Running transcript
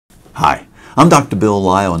Hi, I'm Dr. Bill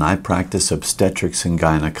Lyle and I practice obstetrics and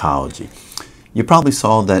gynecology. You probably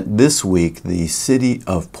saw that this week the city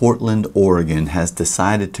of Portland, Oregon has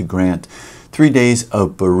decided to grant 3 days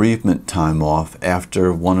of bereavement time off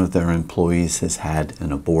after one of their employees has had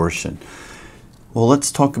an abortion. Well, let's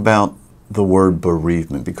talk about the word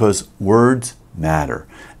bereavement because words matter.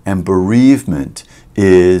 And bereavement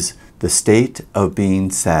is the state of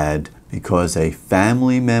being sad because a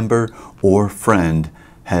family member or friend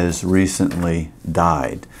has recently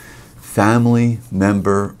died. Family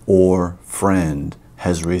member or friend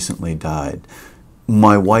has recently died.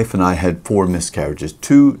 My wife and I had 4 miscarriages.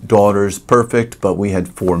 2 daughters, perfect, but we had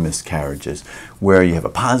 4 miscarriages where you have a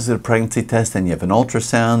positive pregnancy test and you have an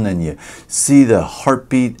ultrasound and you see the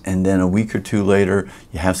heartbeat, and then a week or 2 later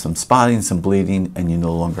you have some spotting, some bleeding, and you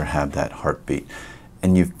no longer have that heartbeat.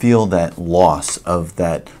 And you feel that loss of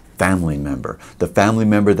that family member, the family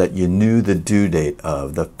member that you knew the due date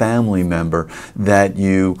of, the family member that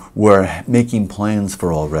you were making plans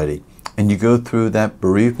for already. And you go through that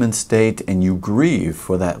bereavement state and you grieve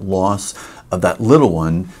for that loss of that little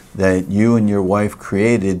one that you and your wife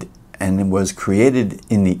created, and it was created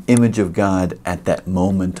in the image of God at that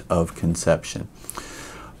moment of conception.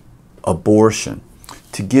 Abortion,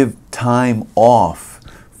 to give time off,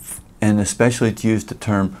 and especially to use the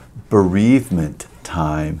term bereavement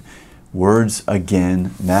time, words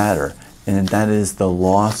again matter, and that is the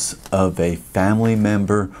loss of a family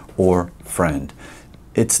member or friend.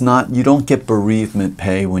 It's not, you don't get bereavement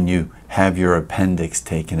pay when you have your appendix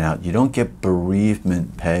taken out. You don't get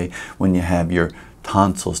bereavement pay when you have your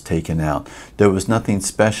tonsils taken out. There was nothing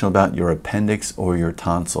special about your appendix or your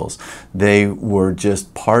tonsils. They were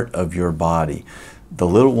just part of your body. The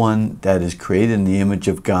little one that is created in the image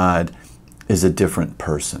of God is a different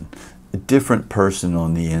person. A different person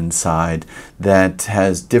on the inside that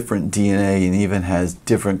has different DNA and even has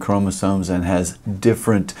different chromosomes and has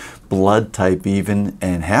different blood type even,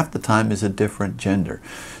 and half the time is a different gender.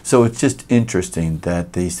 So it's just interesting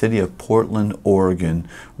that the city of Portland, Oregon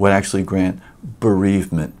would actually grant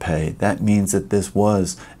bereavement pay. That means that this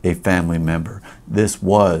was a family member, this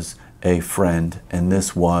was a friend, and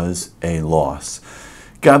this was a loss.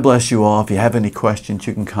 God bless you all. If you have any questions,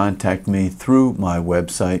 you can contact me through my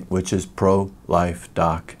website, which is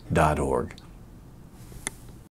prolifedoc.org.